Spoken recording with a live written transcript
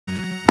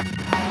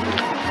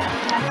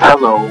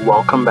Hello,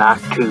 welcome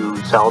back to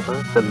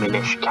Zelda The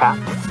Minish Cap.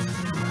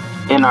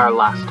 In our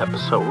last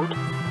episode,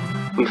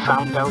 we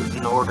found out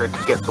in order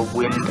to get the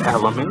wind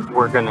element,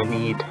 we're gonna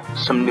need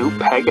some new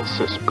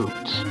Pegasus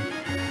boots.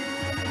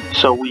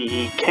 So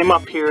we came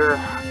up here,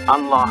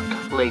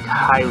 unlocked Lake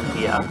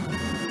Hylia,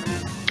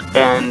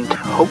 and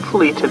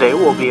hopefully today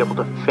we'll be able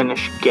to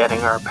finish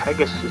getting our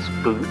Pegasus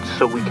boots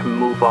so we can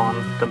move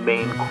on the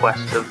main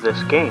quest of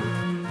this game.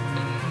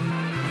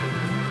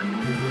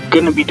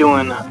 Gonna be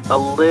doing a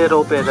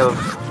little bit of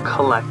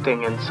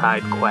collecting and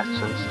side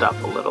quests and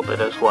stuff a little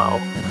bit as well.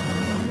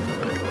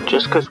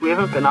 Just because we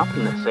haven't been up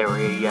in this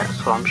area yet,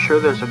 so I'm sure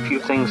there's a few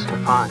things to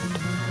find.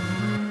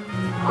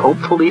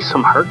 Hopefully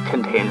some heart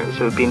containers.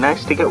 It would be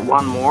nice to get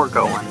one more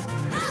going.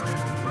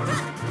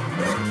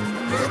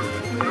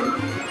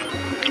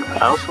 I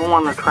also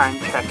want to try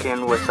and check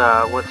in with,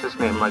 what's his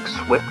name, like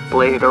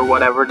Swiftblade or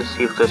whatever, to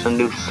see if there's a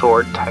new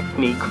sword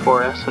technique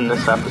for us in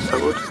this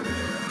episode.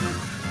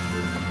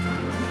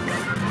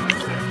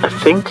 I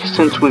think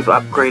since we've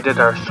upgraded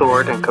our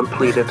sword and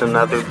completed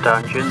another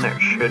dungeon, there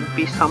should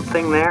be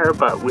something there,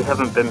 but we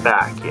haven't been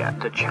back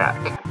yet to check.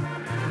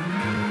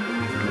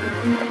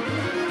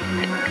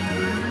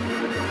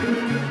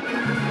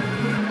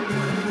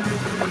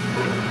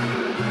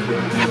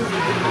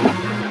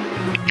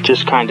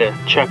 Just kind of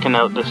checking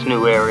out this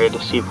new area to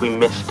see if we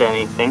missed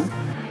anything.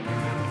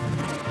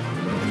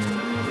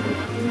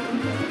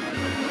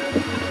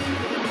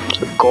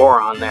 There's a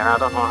Goron there, I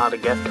don't know how to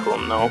get to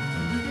him though.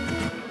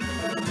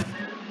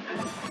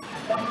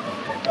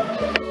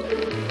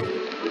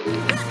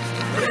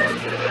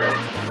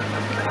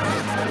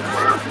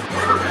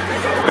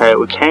 Alright,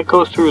 we can't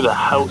go through the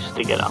house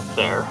to get up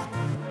there.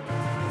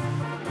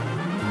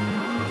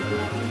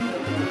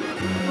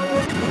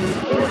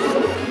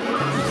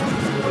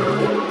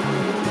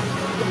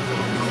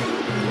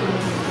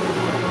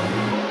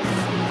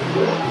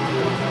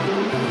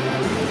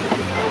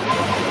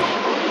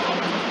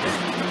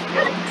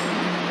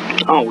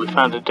 Oh, we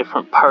found a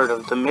different part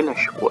of the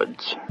Minish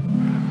Woods.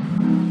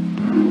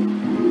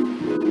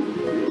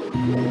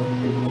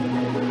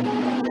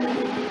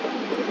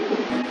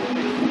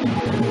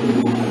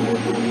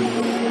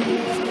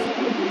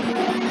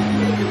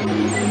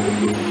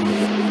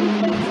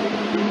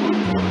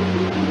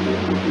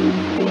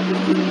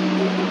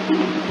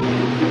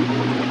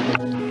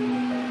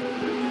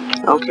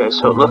 Okay,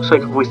 so it looks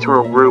like if we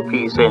throw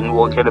rupees in,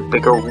 we'll get a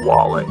bigger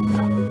wallet.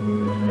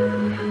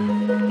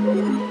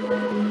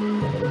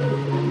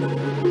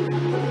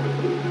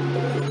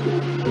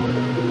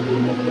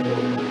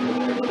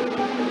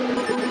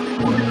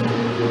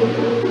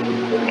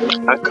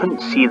 I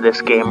couldn't see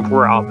this game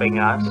robbing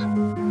us.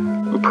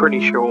 I'm pretty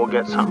sure we'll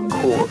get something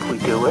cool if we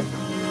do it.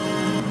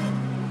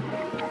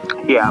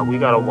 Yeah, we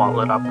got a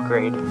wallet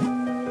upgrade.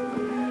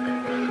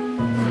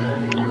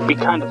 It'd be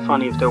kind of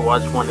funny if there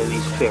was one of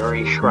these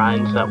fairy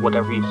shrines that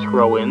whatever you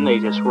throw in, they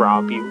just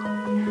rob you.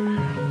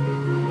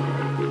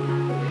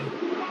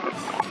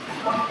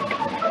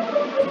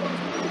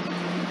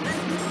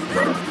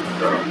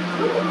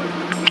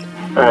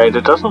 Alright,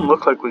 it doesn't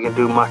look like we can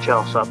do much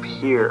else up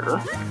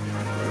here.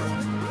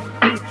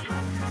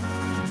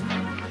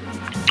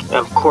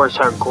 Of course,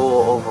 our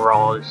goal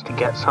overall is to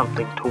get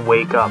something to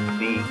wake up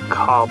the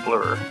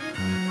cobbler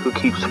who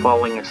keeps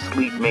falling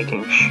asleep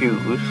making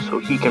shoes so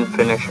he can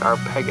finish our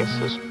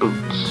Pegasus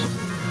boots.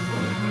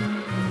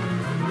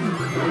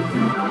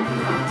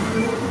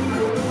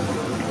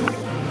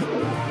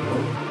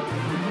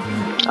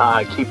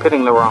 I keep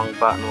hitting the wrong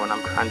button when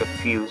I'm trying to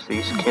fuse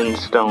these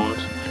kinstones.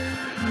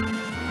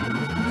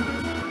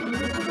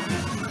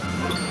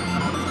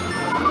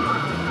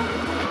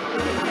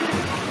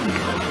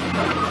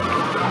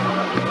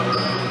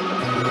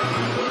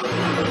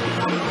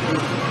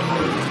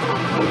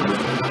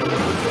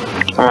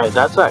 Alright,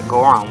 that's that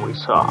Goron we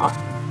saw.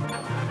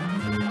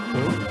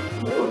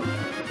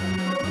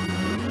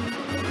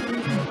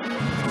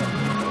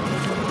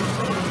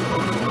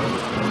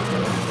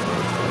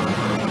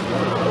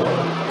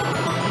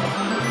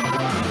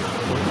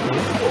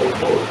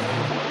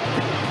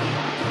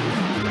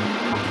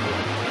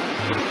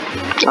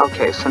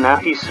 Okay, so now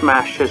he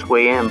smashed his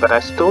way in, but I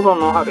still don't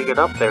know how to get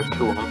up there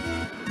to him.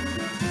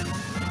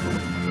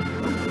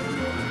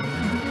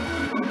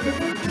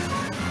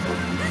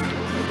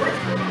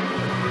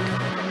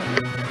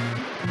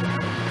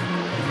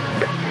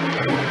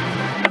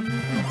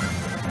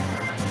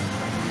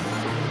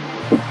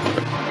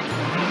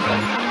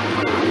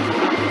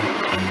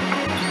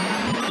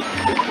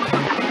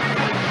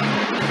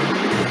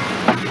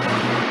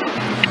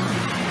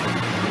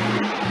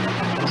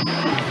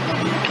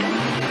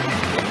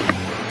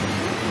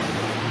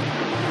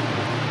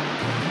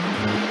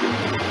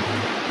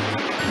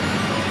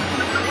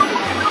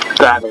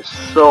 That is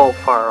so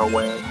far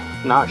away.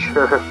 Not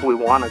sure if we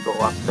want to go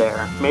up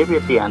there. Maybe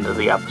at the end of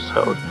the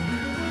episode.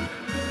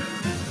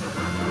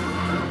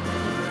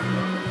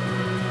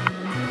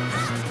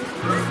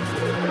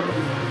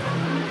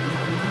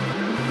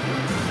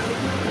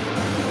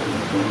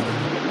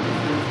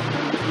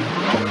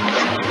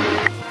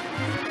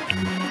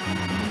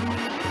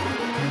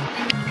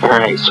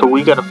 Alright, so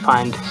we gotta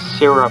find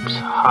Syrup's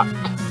hut.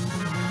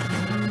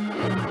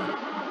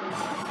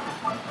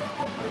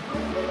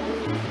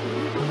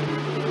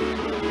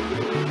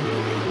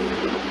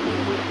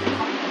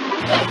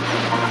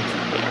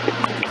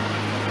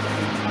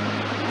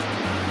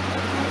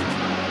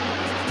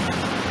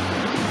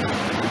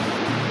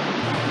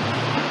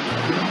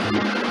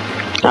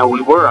 Now,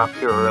 we were up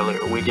here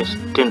earlier, we just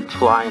didn't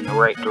fly in the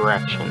right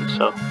direction,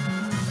 so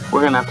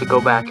we're gonna have to go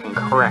back and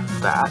correct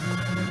that.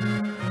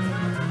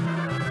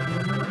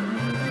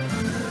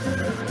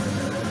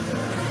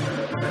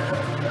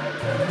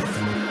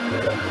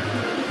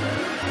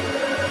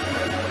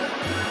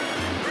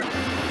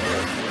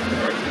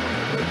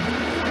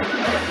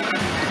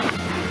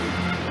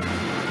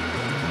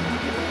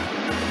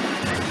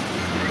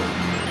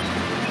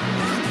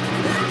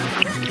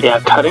 Yeah,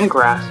 cutting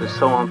grass is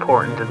so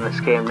important in this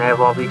game. They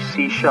have all these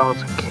seashells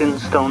and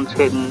kinstones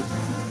hidden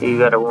that you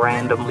gotta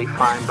randomly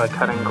find by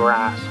cutting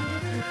grass.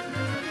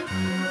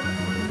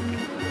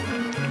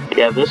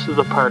 Yeah, this is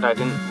the part I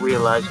didn't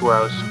realize where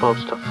I was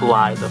supposed to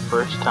fly the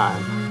first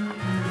time.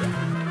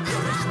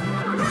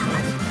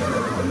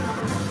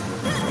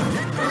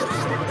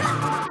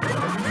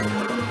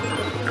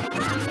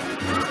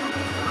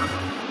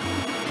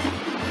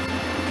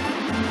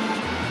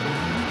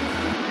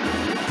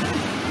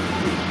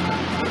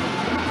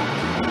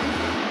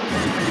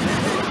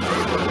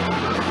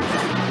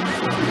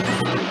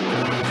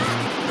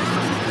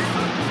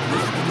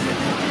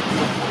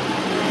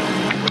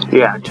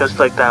 Yeah, just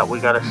like that,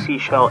 we got a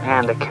seashell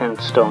and a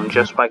kinstone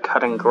just by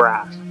cutting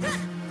grass.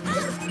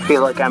 I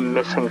feel like I'm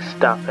missing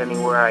stuff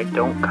anywhere I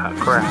don't cut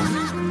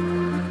grass.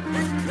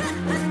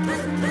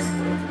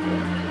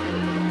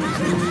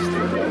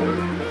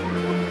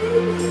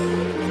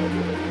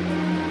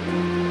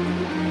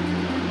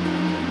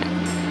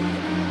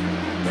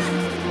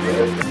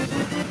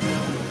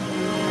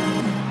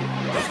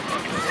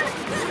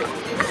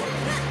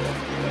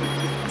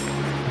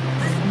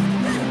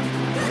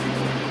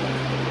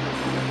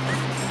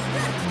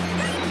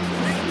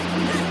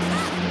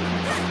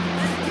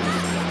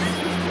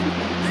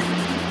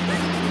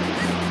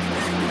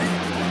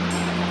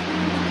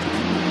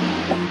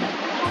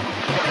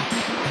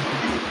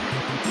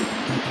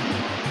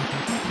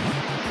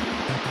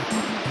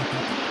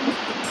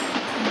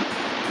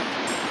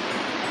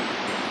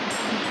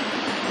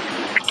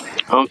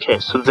 Okay,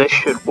 so this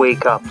should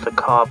wake up the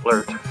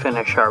cobbler to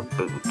finish our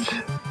boots.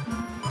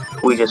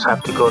 We just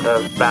have to go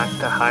back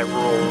to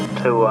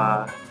Hyrule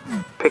to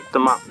pick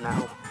them up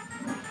now.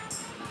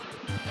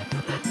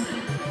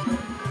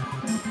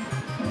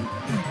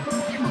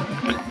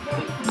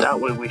 That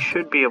way we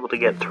should be able to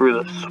get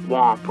through the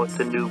swamp with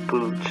the new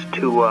boots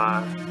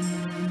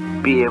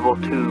to be able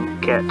to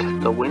get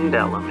the wind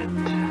element.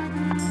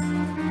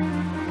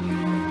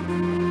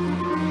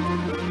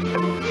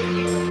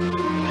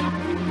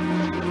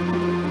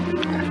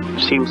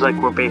 Seems like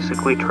we're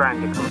basically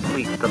trying to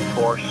complete the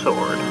 4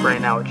 sword. Right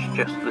now it's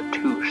just the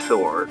 2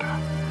 sword.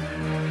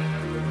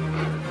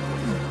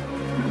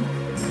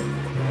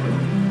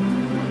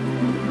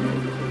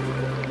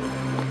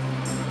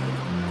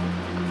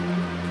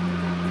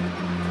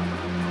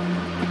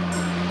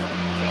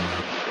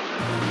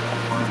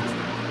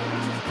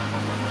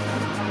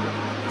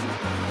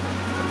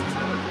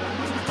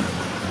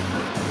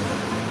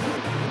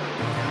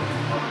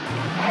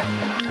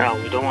 No,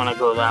 we don't want to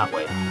go that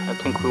way. I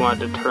think we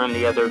wanted to turn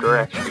the other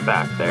direction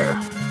back there.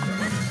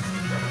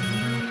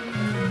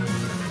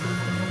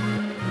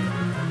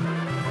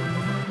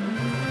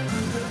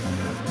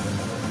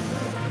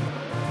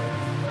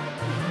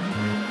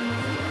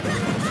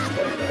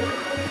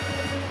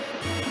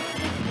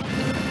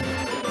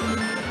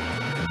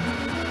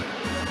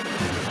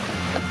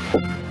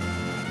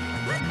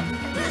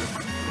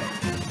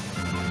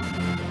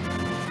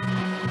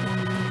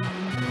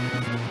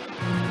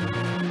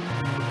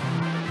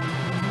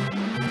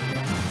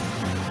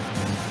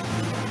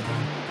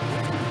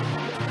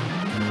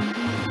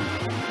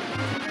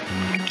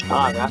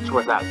 Ah, that's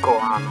where that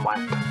Goron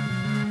went.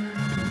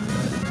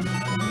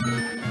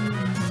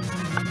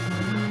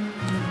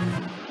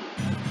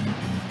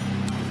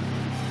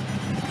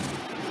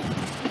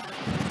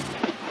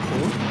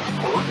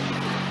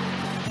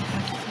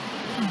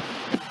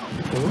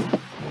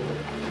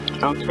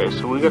 Okay,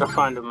 so we gotta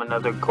find him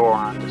another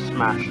Goron to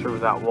smash through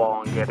that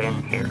wall and get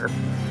in here.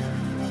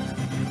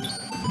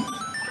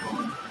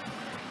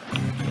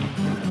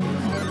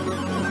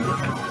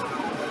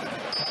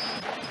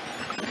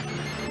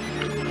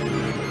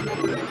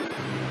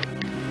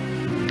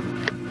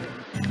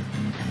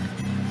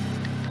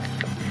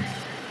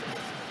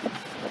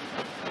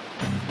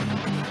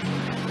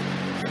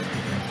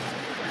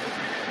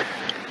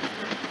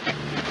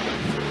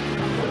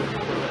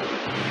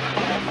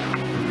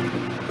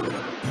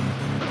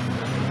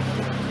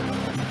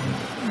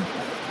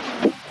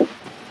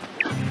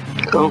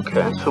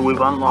 Okay, so we've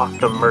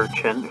unlocked a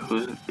merchant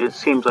who it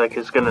seems like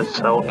is gonna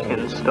sell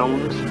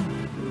kinstones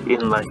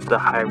in like the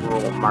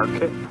Hyrule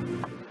market.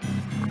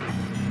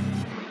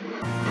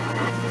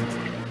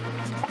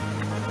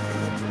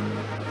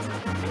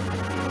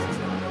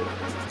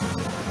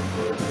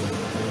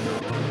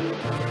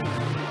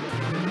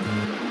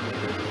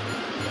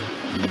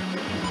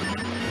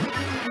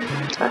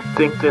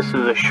 think this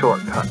is a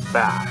shortcut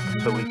back,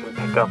 so we can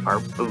pick up our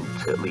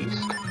boots at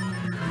least.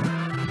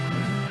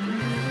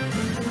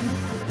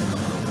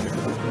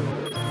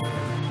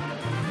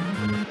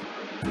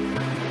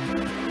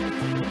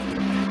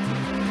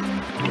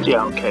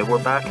 Yeah, okay,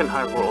 we're back in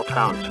Hyrule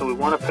Town, so we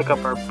want to pick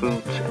up our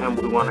boots and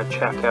we want to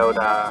check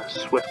out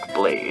Swift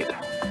Blade.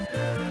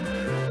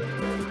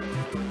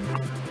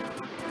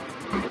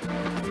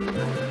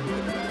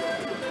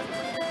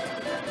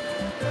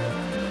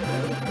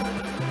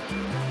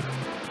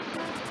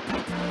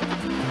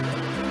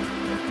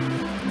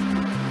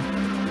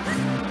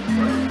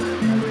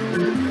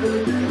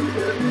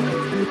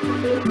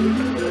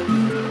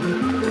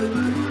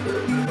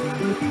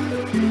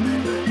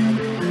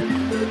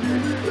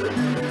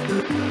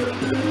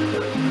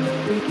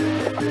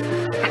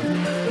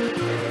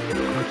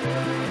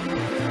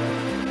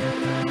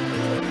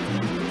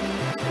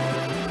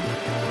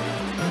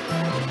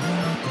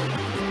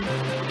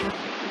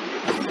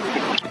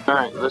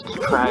 Alright, let's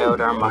try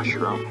out our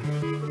mushroom.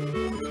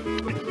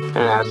 And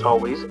as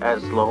always,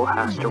 Eslo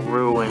has to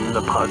ruin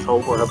the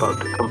puzzle we're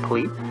about to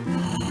complete.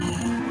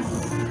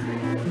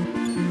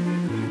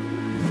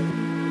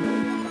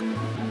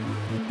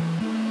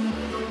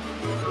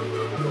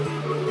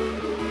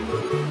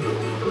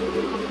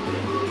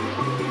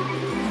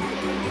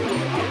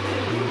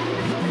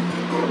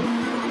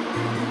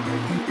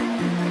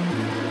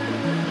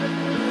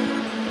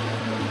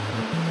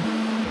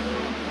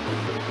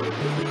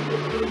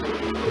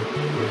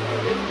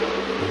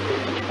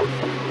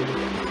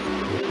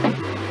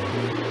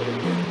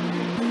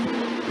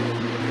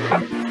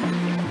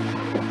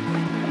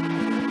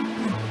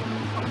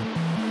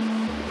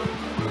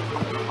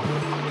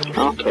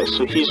 Okay,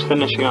 so he's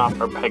finishing off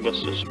our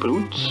Pegasus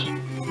boots.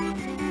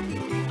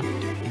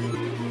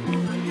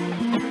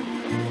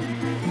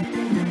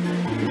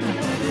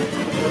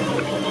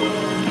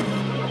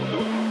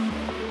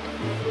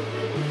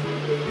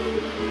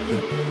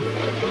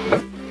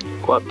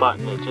 What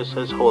button? It just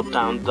says hold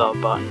down the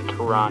button to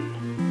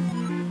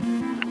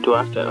run. Do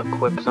I have to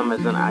equip them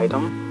as an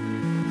item?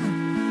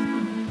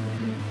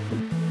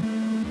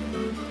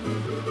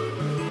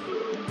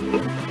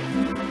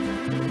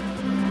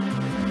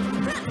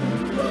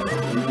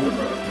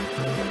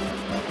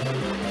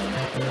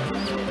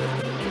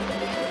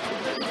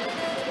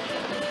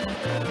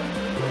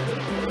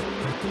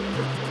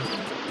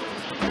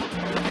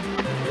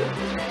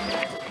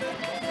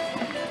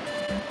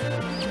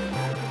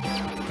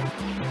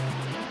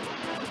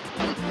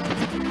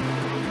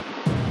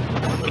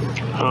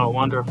 I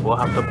wonder if we'll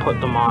have to put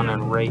them on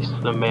and race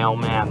the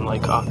mailman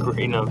like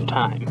Ocarina of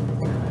Time.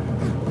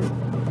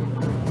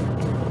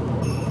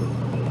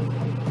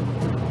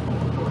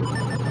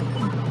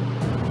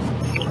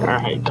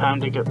 Alright,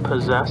 time to get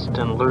possessed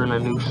and learn a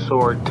new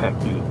sword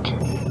technique.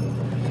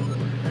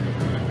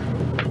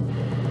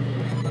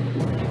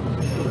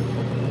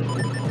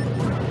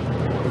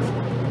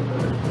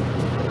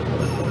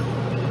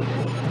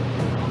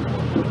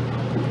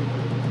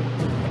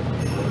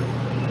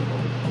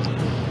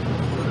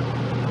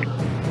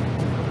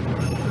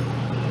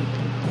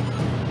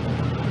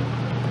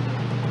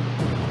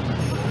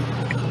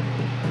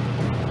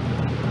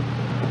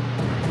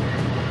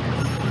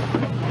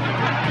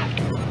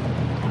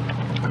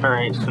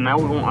 Alright, so now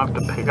we won't have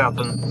to pick up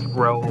and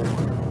throw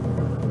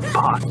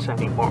pots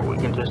anymore, we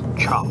can just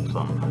chop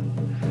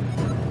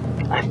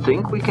them. I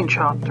think we can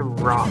chop the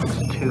rocks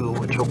too,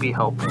 which will be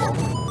helpful.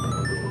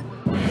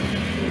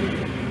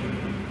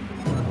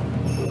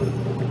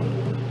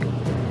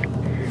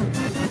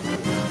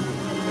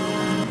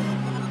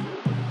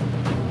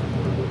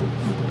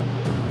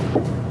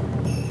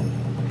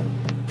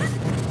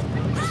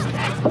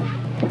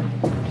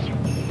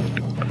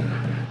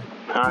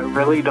 I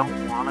really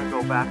don't want to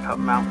go back up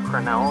Mount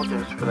Crenel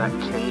just for that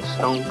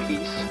kinstone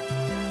piece,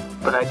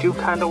 but I do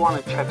kind of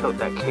want to check out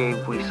that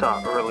cave we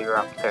saw earlier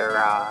up there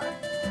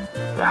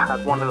that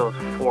had one of those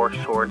 4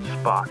 sword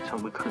spots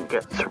and we couldn't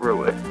get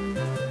through it.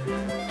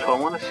 So I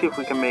want to see if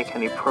we can make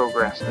any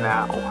progress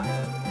now.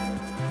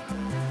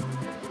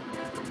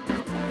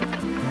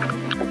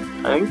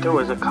 I think there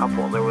was a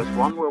couple. There was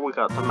one where we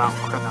got the Mount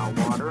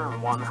Crenel water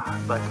and one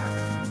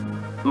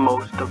like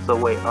most of the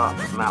way up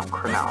Mount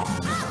Crenel.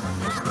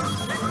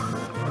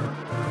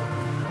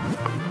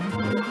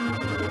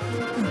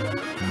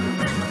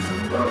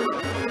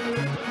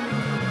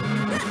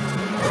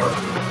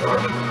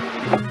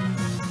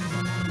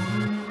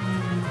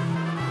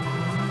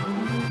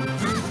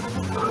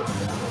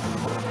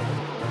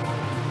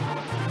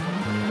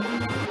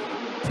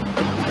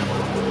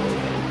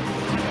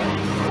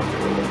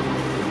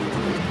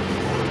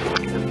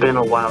 It's been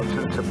a while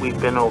since we've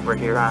been over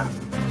here.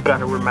 I've got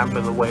to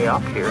remember the way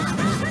up here.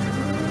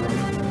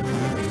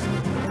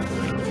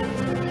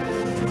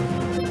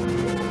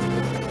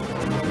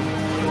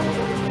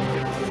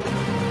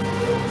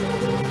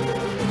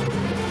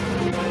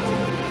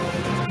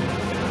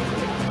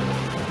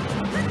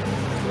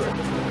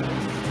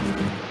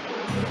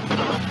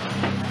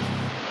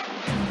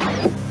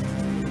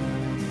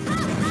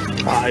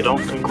 I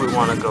don't think we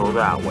want to go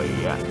that way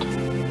yet.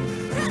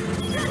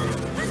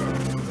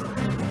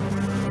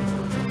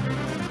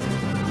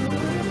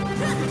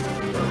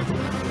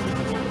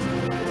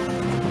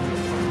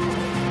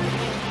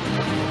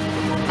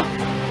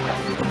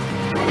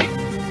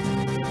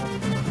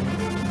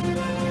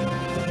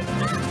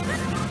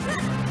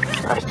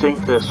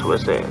 think this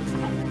was it.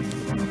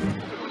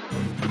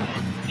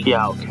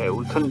 Yeah, okay,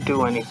 we couldn't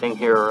do anything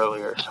here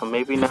earlier, so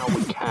maybe now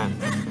we can.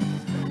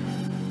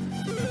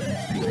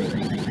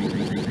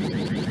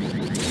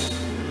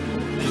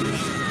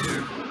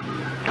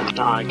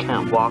 No, I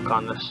can't walk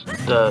on this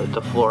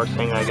the floor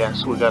thing, I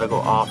guess. We gotta go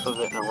off of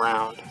it and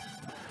around.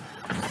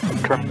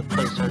 I'm trying to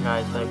place our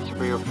guys like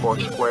 3 or 4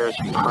 squares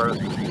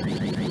apart.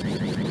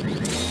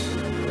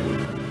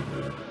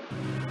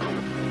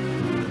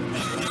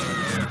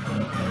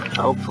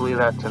 Hopefully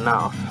that's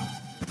enough.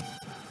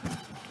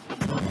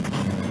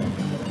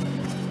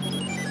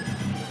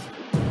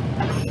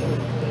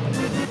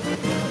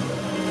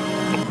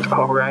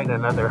 Alright,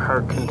 another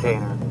heart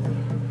container.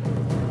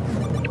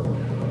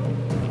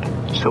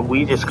 So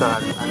we just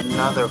got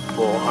another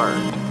full heart.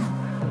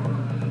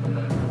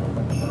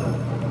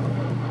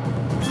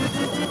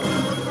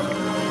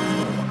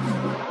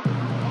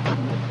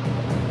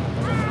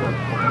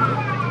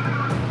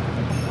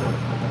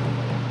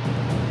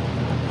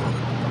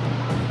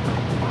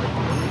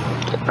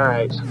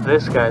 Alright, so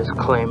this guy's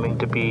claiming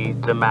to be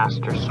the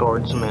master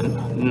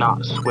swordsman, not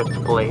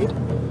Swiftblade.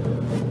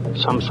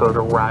 Some sort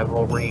of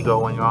rivalry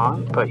going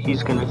on, but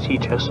he's going to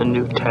teach us a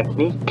new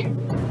technique.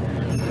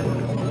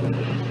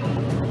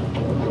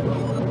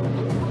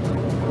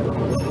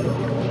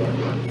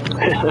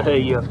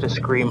 You have to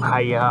scream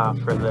 "Hi-ya"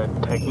 for the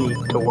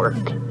technique to work.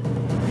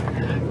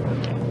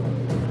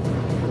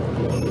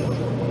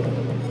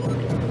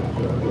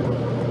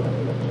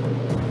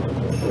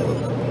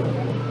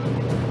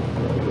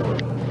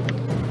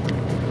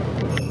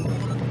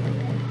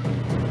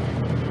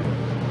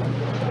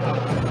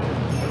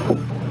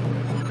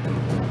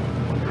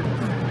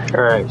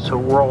 Alright, so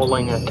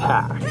rolling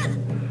attack.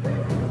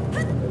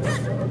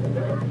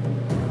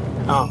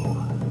 Oh.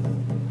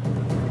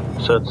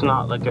 So it's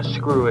not like a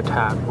screw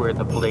attack where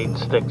the blade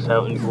sticks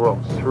out and you roll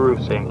through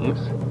things.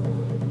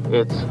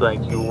 It's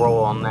like you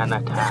roll and then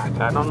attack.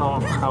 I don't know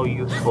how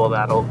useful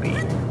that'll be.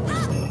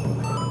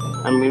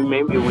 I mean,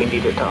 maybe we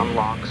needed to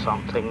unlock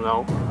something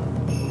though.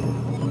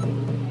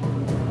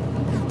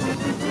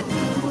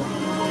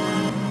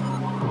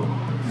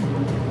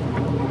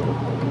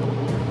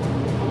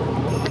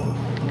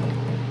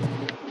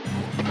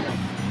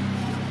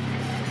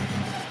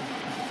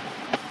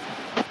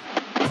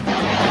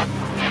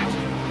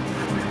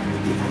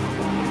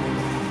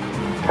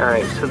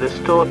 Alright, so there's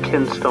still a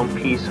kinstone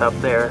piece up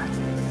there.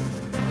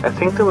 I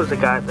think there was a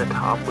guy at the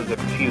top we could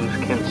fuse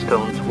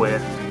kinstones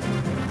with.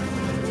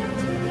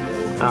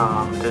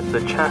 There's the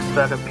chest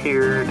that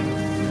appeared,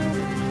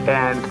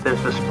 and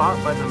there's a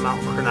spot by the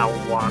Mount Cornell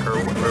water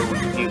where we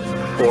could use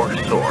the Force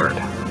Sword.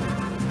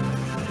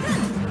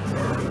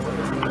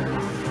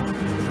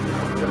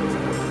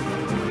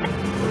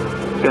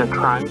 We're gonna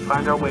try and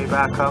find our way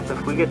back up.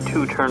 If we get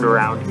too turned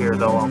around here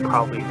though, I'll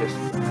probably just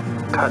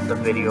cut the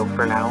video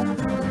for now.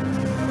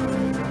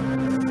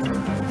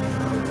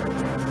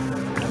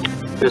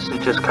 This is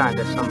just kind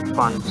of some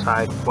fun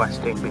side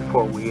questing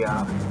before we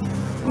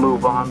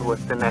move on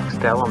with the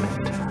next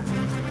element.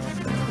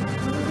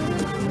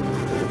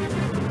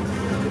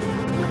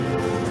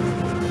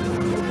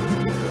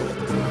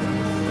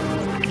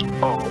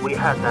 Oh, we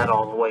had that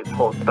all the way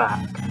pulled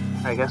back.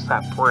 I guess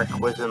that brick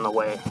was in the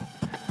way.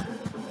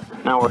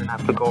 Now we're gonna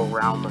have to go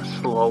around the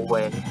slow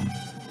way.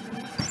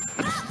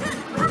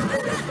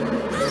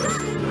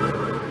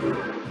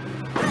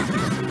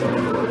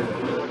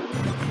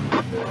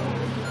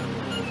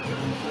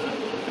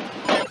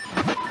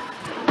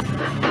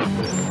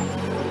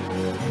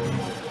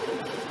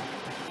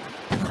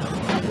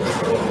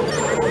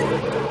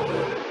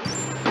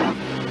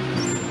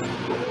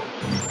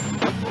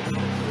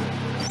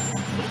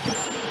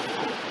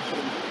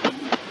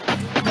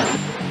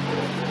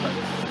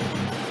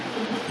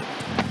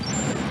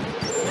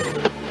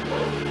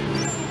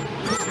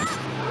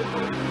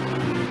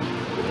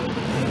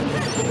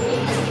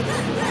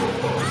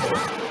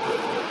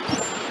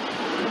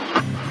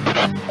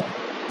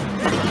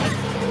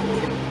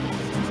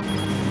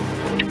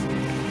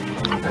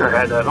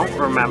 Alright, I don't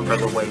remember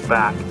the way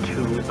back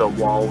to the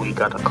wall we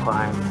gotta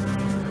climb.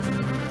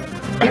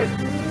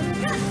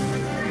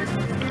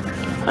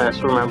 I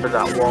just remember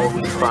that wall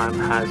we climbed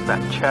has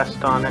that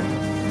chest on it,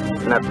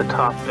 and at the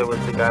top there was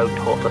the guy who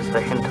told us the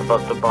hint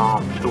about the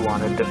bombs who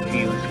wanted to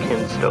fuse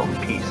kinstone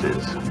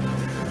pieces.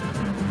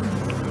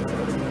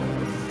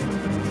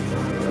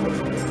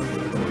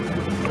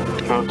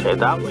 Okay,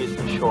 that was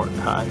the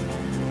shortcut.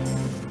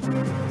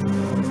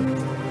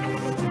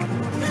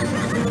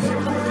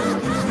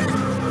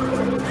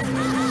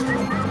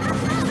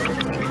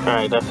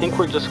 Alright, I think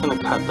we're just going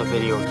to cut the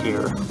video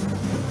here.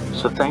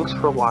 So thanks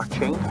for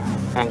watching,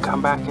 and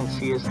come back and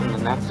see us in the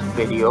next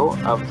video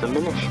of the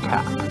Minish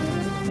Cap.